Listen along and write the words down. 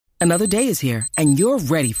Another day is here, and you're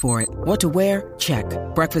ready for it. What to wear? Check.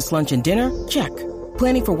 Breakfast, lunch, and dinner? Check.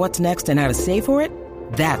 Planning for what's next and how to save for it?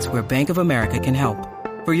 That's where Bank of America can help.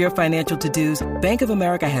 For your financial to-dos, Bank of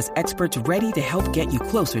America has experts ready to help get you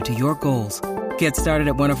closer to your goals. Get started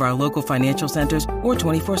at one of our local financial centers or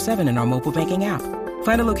 24/7 in our mobile banking app.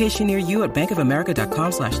 Find a location near you at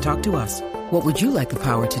bankofamerica.com/talktous. What would you like the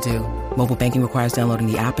power to do? Mobile banking requires downloading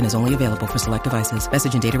the app and is only available for select devices.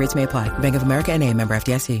 Message and data rates may apply. Bank of America N.A., member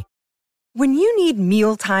FDIC. When you need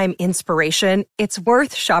mealtime inspiration, it's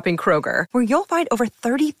worth shopping Kroger, where you'll find over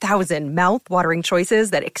 30,000 mouth-watering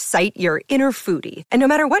choices that excite your inner foodie. And no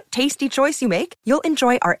matter what tasty choice you make, you'll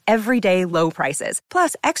enjoy our everyday low prices,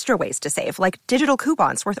 plus extra ways to save, like digital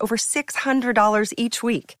coupons worth over $600 each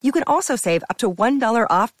week. You can also save up to $1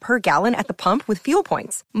 off per gallon at the pump with fuel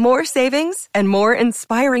points. More savings and more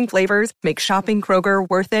inspiring flavors make shopping Kroger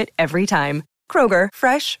worth it every time. Kroger,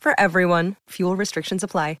 fresh for everyone. Fuel restrictions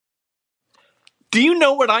apply. Do you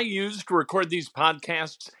know what I use to record these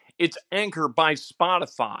podcasts? It's Anchor by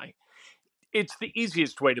Spotify. It's the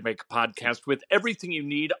easiest way to make a podcast with everything you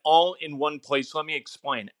need all in one place. Let me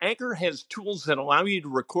explain. Anchor has tools that allow you to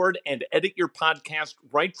record and edit your podcast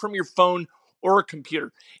right from your phone or a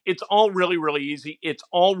computer. It's all really, really easy. It's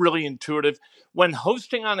all really intuitive. When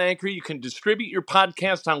hosting on Anchor, you can distribute your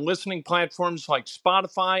podcast on listening platforms like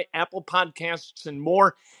Spotify, Apple Podcasts, and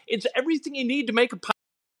more. It's everything you need to make a podcast.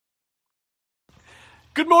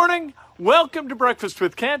 Good morning. Welcome to Breakfast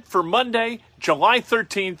with Kent for Monday, July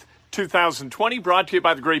 13th, 2020, brought to you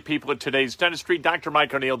by the great people at Today's Dentistry. Dr.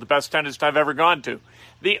 Mike O'Neill, the best dentist I've ever gone to.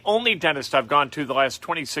 The only dentist I've gone to the last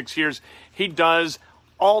 26 years. He does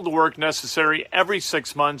all the work necessary every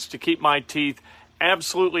 6 months to keep my teeth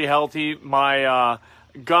absolutely healthy, my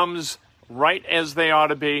gums right as they ought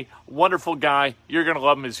to be. Wonderful guy. You're going to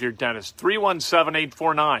love him as your dentist.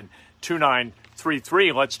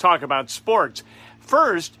 317-849-2933. Let's talk about sports.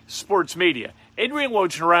 First, sports media. Adrian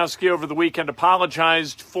Wojnarowski over the weekend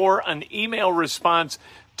apologized for an email response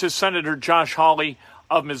to Senator Josh Hawley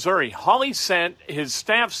of Missouri. His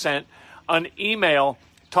staff sent an email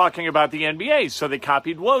talking about the NBA, so they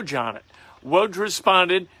copied Woj on it. Woj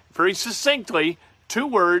responded very succinctly, 2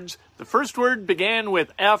 words. The first word began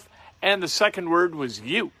with F, and the second word was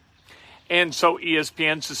you. And so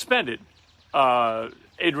ESPN suspended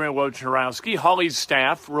Adrian Wojnarowski. Hawley's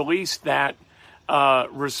staff released that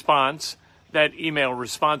that email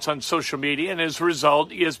response on social media, and as a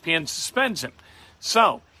result, ESPN suspends him.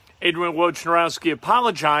 So, Adrian Wojnarowski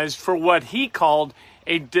apologized for what he called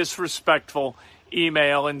a disrespectful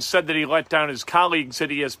email and said that he let down his colleagues at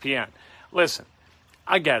ESPN. Listen,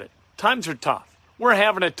 I get it. Times are tough. We're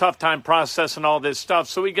having a tough time processing all this stuff,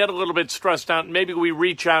 so we get a little bit stressed out, and maybe we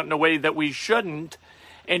reach out in a way that we shouldn't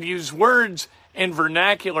and use words and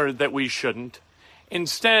vernacular that we shouldn't,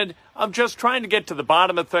 instead of just trying to get to the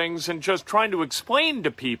bottom of things and just trying to explain to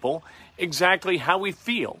people exactly how we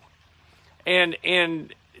feel. And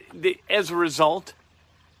as a result,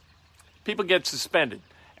 people get suspended.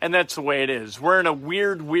 And that's the way it is. We're in a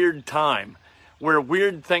weird time where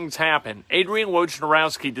weird things happen. Adrian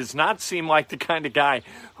Wojnarowski does not seem like the kind of guy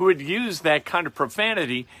who would use that kind of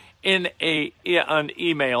profanity in an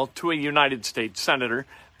email to a United States senator.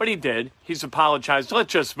 But he did. He's apologized.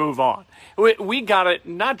 Let's just move on. We got to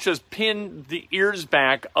not just pin the ears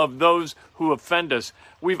back of those who offend us.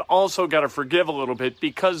 We've also got to forgive a little bit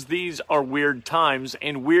because these are weird times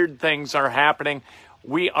and weird things are happening.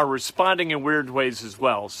 We are responding in weird ways as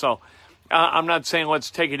well. So I'm not saying let's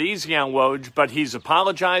take it easy on Woj, but he's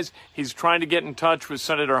apologized. He's trying to get in touch with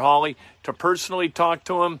Senator Hawley to personally talk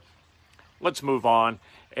to him. Let's move on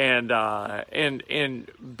and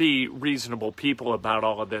be reasonable people about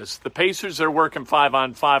all of this. The Pacers are working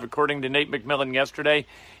 5-on-5, according to Nate McMillan yesterday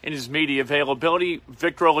in his media availability.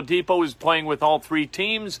 Victor Oladipo is playing with all 3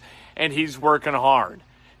 teams, and he's working hard.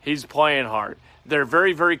 He's playing hard. They're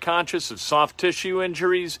very, very conscious of soft tissue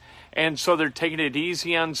injuries, and so they're taking it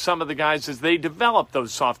easy on some of the guys as they develop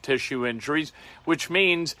those soft tissue injuries, which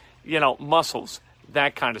means, muscles,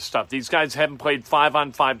 that kind of stuff. These guys haven't played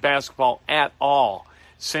 5-on-5 basketball at all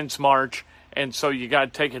since March, and so you got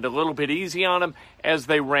to take it a little bit easy on them as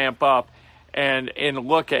they ramp up and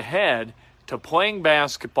look ahead to playing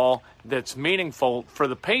basketball that's meaningful for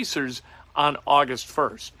the Pacers on August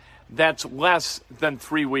 1st. That's less than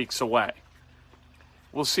 3 weeks away.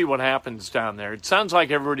 We'll see what happens down there. It sounds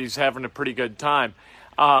like everybody's having a pretty good time.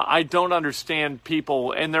 I don't understand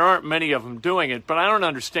people, and there aren't many of them doing it, but I don't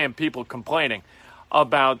understand people complaining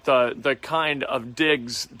about the kind of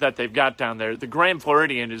digs that they've got down there. The Grand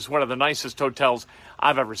Floridian is one of the nicest hotels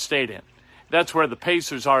I've ever stayed in. That's where the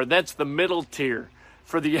Pacers are. That's the middle tier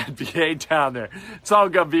for the NBA down there. It's all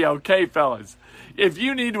going to be okay, fellas. If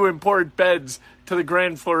you need to import beds to the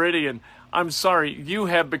Grand Floridian, I'm sorry, you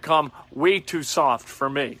have become way too soft for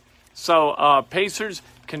me. So Pacers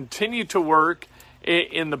continue to work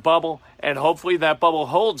in the bubble, and hopefully that bubble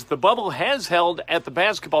holds. The bubble has held at the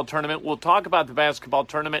basketball tournament. We'll talk about the basketball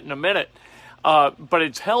tournament in a minute, but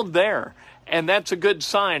it's held there. And that's a good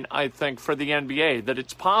sign, I think, for the NBA, that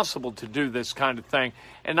it's possible to do this kind of thing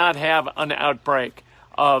and not have an outbreak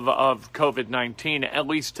of COVID-19, at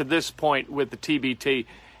least to this point with the TBT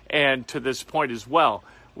and to this point as well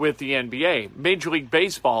with the NBA. Major League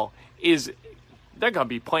Baseball they're going to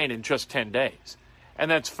be playing in just 10 days.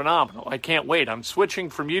 And that's phenomenal. I can't wait. I'm switching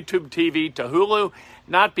from YouTube TV to Hulu,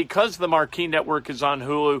 not because the Marquee Network is on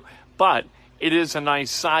Hulu, but it is a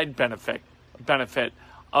nice side benefit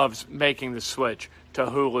of making the switch to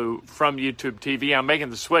Hulu from YouTube TV. I'm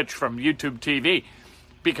making the switch from YouTube TV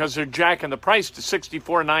because they're jacking the price to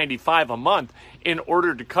 $64.95 a month in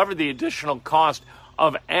order to cover the additional cost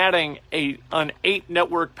of adding an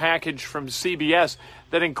 8-network package from CBS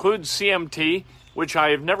that includes CMT, which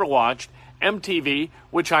I have never watched, MTV,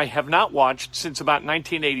 which I have not watched since about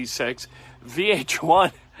 1986,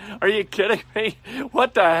 VH1. Are you kidding me?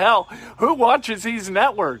 What the hell? Who watches these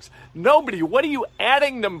networks? Nobody. What are you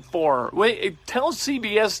adding them for? Wait, tell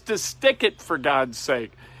CBS to stick it, for God's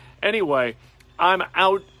sake. Anyway, I'm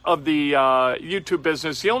out of the YouTube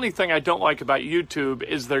business. The only thing I don't like about YouTube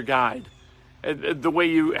is their guide. The way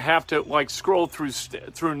you have to scroll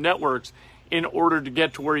through networks in order to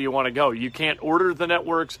get to where you want to go. You can't order the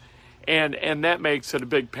networks, and that makes it a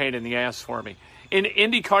big pain in the ass for me. In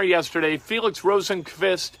IndyCar yesterday, Felix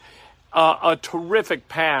Rosenqvist, a terrific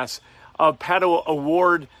pass, a Pato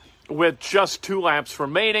Award with just 2 laps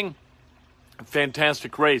remaining.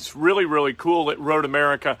 Fantastic race. Really, really cool at Road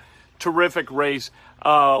America. Terrific race.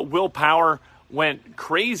 Will Power went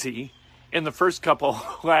crazy in the first couple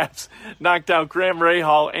laps, knocked out Graham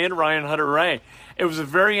Rahal and Ryan Hunter-Reay. It was a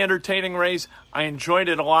very entertaining race. I enjoyed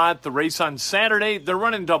it a lot. The race on Saturday, they're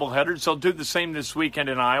running doubleheaders. They'll do the same this weekend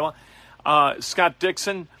in Iowa. Scott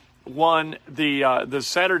Dixon won the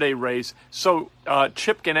Saturday race. So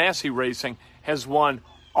Chip Ganassi Racing has won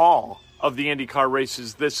all of the IndyCar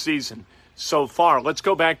races this season so far. Let's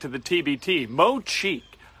go back to the TBT. Mo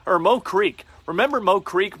Creek. Remember Mo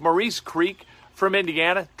Creek? Maurice Creek from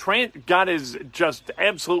Indiana. Just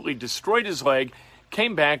absolutely destroyed his leg.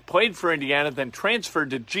 Came back, played for Indiana, then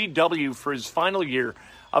transferred to GW for his final year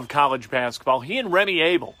of college basketball. He and Remy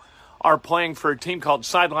Abel are playing for a team called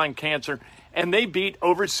Sideline Cancer, and they beat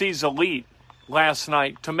Overseas Elite last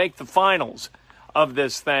night to make the finals of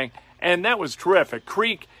this thing, and that was terrific.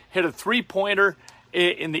 Creek hit a three-pointer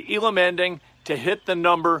in the Elam ending to hit the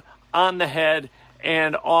number on the head,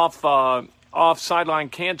 and off Sideline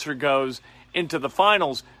Cancer goes into the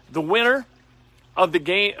finals. The winner of the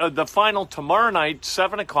game, the final tomorrow night,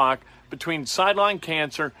 7 o'clock, between Sideline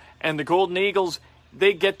Cancer and the Golden Eagles,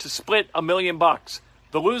 they get to split $1 million.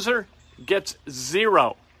 The loser gets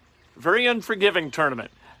 0. Very unforgiving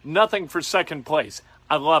tournament. Nothing for second place.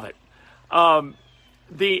 I love it.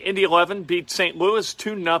 The Indy 11 beat St. Louis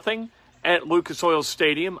 2-0 at Lucas Oil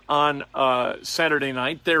Stadium on Saturday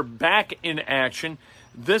night. They're back in action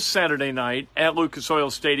this Saturday night at Lucas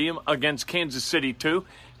Oil Stadium against Kansas City 2.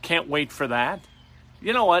 Can't wait for that.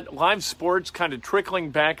 You know what? Live sports kind of trickling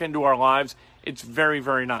back into our lives. It's very,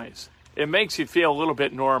 very nice. It makes you feel a little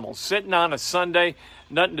bit normal. Sitting on a Sunday,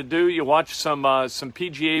 nothing to do. You watch some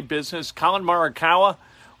PGA business. Colin Morikawa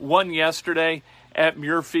won yesterday at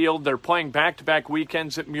Muirfield. They're playing back-to-back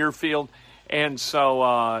weekends at Muirfield. And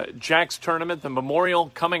so Jack's tournament, the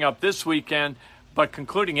Memorial, coming up this weekend. But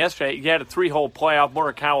concluding yesterday, you had a 3-hole playoff.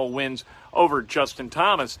 Morikawa wins over Justin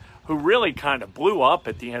Thomas, who really kind of blew up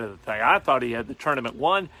at the end of the thing. I thought he had the tournament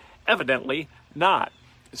won. Evidently not.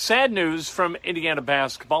 Sad news from Indiana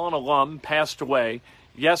basketball. An alum passed away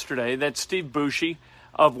yesterday. That's Steve Bushey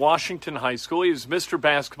of Washington High School. He was Mr.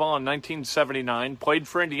 Basketball in 1979, played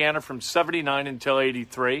for Indiana from 79 until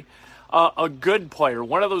 83. A good player,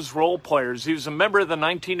 one of those role players. He was a member of the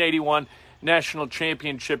 1981 National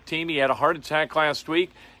Championship team. He had a heart attack last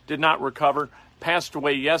week, did not recover, passed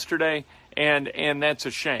away yesterday, and that's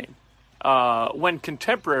a shame. When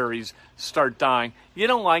contemporaries start dying, you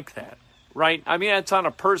don't like that, right? I mean, that's on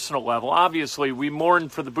a personal level. Obviously, we mourn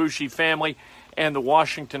for the Bushey family and the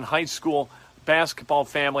Washington High School basketball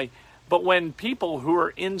family. But when people who are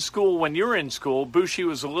in school, when you're in school, Bushey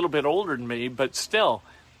was a little bit older than me, but still,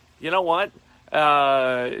 you know what?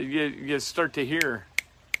 You start to hear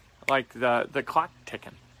like the clock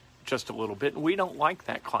ticking just a little bit. We don't like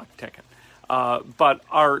that clock ticking. But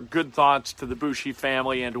our good thoughts to the Bushi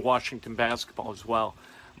family and to Washington basketball as well,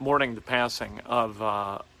 mourning the passing of,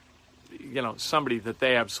 somebody that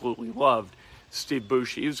they absolutely loved, Steve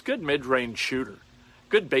Bushi. He was a good mid-range shooter,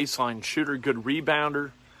 good baseline shooter, good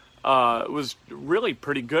rebounder, was really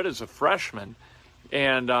pretty good as a freshman,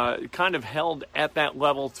 and kind of held at that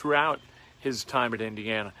level throughout his time at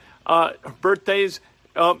Indiana. Birthdays,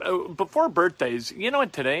 before birthdays, you know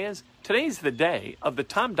what today is? Today's the day of the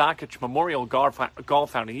Tom Dakich Memorial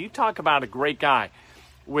Golf Outing. You talk about a great guy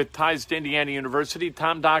with ties to Indiana University.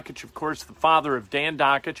 Tom Dakich, of course, the father of Dan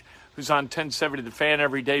Dakich, who's on 1070 The Fan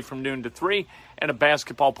every day from noon to 3, and a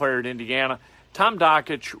basketball player at Indiana. Tom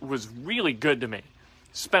Dakich was really good to me.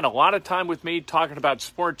 Spent a lot of time with me talking about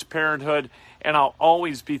sports parenthood, and I'll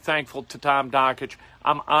always be thankful to Tom Dakich.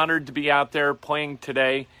 I'm honored to be out there playing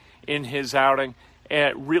today in his outing,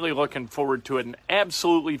 and really looking forward to it. An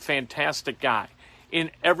absolutely fantastic guy in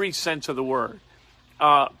every sense of the word.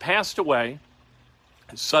 Passed away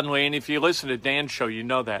suddenly, and if you listen to Dan's show, you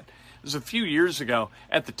know that. It was a few years ago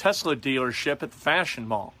at the Tesla dealership at the Fashion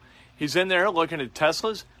Mall. He's in there looking at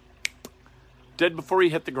Teslas, dead before he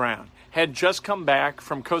hit the ground. Had just come back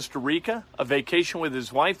from Costa Rica, a vacation with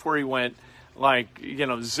his wife where he went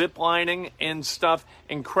zip lining and stuff.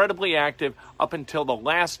 Incredibly active up until the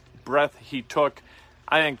last breath he took.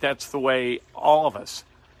 I think that's the way all of us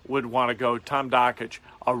would want to go. Tom Dakich,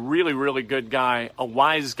 a really, really good guy, a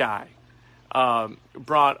wise guy,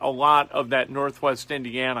 brought a lot of that Northwest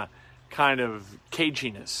Indiana kind of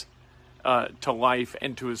caginess to life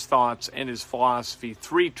and to his thoughts and his philosophy.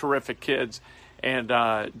 3 terrific kids. And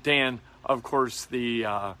Dan, of course,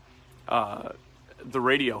 the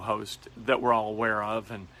radio host that we're all aware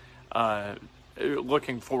of, and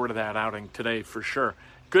looking forward to that outing today for sure.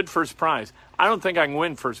 Good first prize. I don't think I can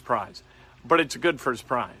win first prize, but it's a good first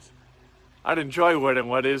prize. I'd enjoy winning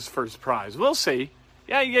what is first prize. We'll see.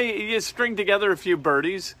 Yeah, you string together a few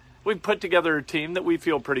birdies. We've put together a team that we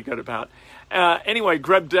feel pretty good about. Anyway,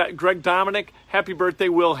 Greg Dominic, happy birthday.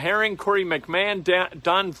 Will Herring, Corey McMahon,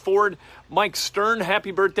 Don Ford, Mike Stern,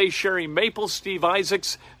 happy birthday. Sherry Maple, Steve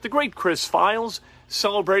Isaacs, the great Chris Files,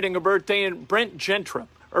 celebrating a birthday, and Brian Gentrup,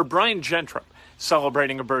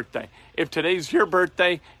 celebrating a birthday. If today's your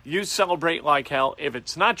birthday, you celebrate like hell. If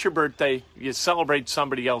it's not your birthday, you celebrate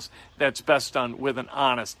somebody else. That's best done with an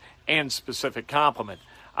honest and specific compliment.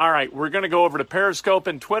 All right, we're going to go over to Periscope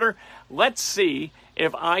and Twitter. Let's see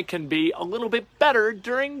if I can be a little bit better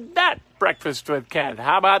during that Breakfast with Ken.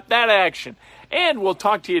 How about that action? And we'll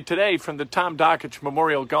talk to you today from the Tom Dakich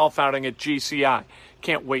Memorial Golf Outing at GCI.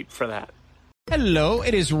 Can't wait for that. Hello,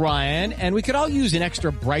 it is Ryan, and we could all use an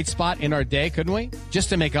extra bright spot in our day, couldn't we? Just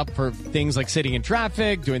to make up for things like sitting in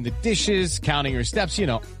traffic, doing the dishes, counting your steps,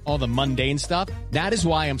 all the mundane stuff. That is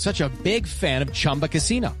why I'm such a big fan of Chumba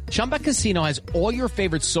Casino. Chumba Casino has all your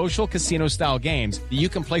favorite social casino-style games that you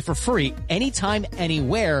can play for free anytime,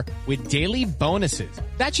 anywhere with daily bonuses.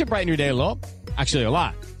 That should brighten your day a little. Actually, a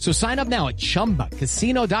lot. So sign up now at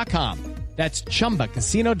ChumbaCasino.com. That's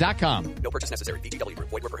ChumbaCasino.com. No purchase necessary. VGW.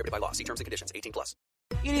 Void where prohibited by law. See terms and conditions. 18+.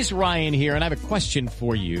 It is Ryan here, and I have a question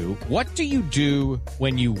for you. What do you do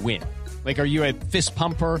when you win? Like, are you a fist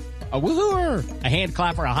pumper, a woohooer, a hand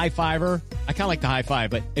clapper, a high fiver? I kind of like the high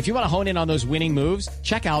five, but if you want to hone in on those winning moves,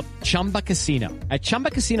 check out Chumba Casino. At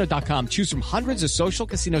ChumbaCasino.com, choose from hundreds of social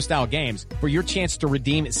casino-style games for your chance to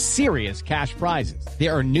redeem serious cash prizes.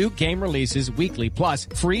 There are new game releases weekly, plus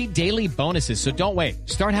free daily bonuses, so don't wait.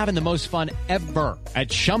 Start having the most fun ever at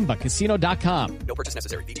ChumbaCasino.com. No purchase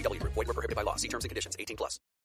necessary. VGW. Void where prohibited by law. See terms and conditions. 18+.